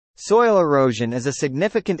Soil erosion is a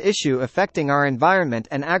significant issue affecting our environment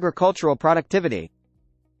and agricultural productivity.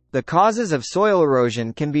 The causes of soil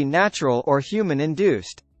erosion can be natural or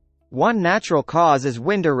human-induced. One natural cause is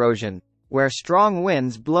wind erosion, where strong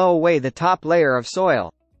winds blow away the top layer of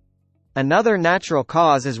soil. Another natural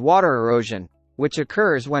cause is water erosion, which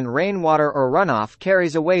occurs when rainwater or runoff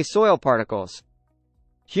carries away soil particles.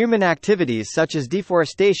 Human activities such as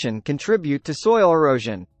deforestation contribute to soil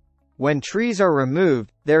erosion. When trees are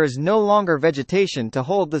removed, there is no longer vegetation to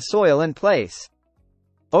hold the soil in place.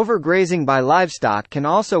 Overgrazing by livestock can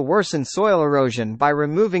also worsen soil erosion by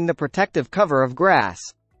removing the protective cover of grass.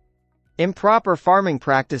 Improper farming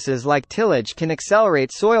practices like tillage can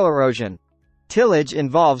accelerate soil erosion. Tillage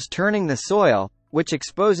involves turning the soil, which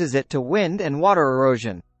exposes it to wind and water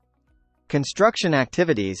erosion. Construction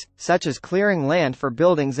activities, such as clearing land for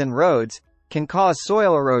buildings and roads, can cause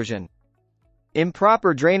soil erosion.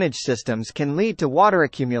 Improper drainage systems can lead to water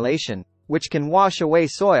accumulation, which can wash away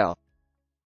soil.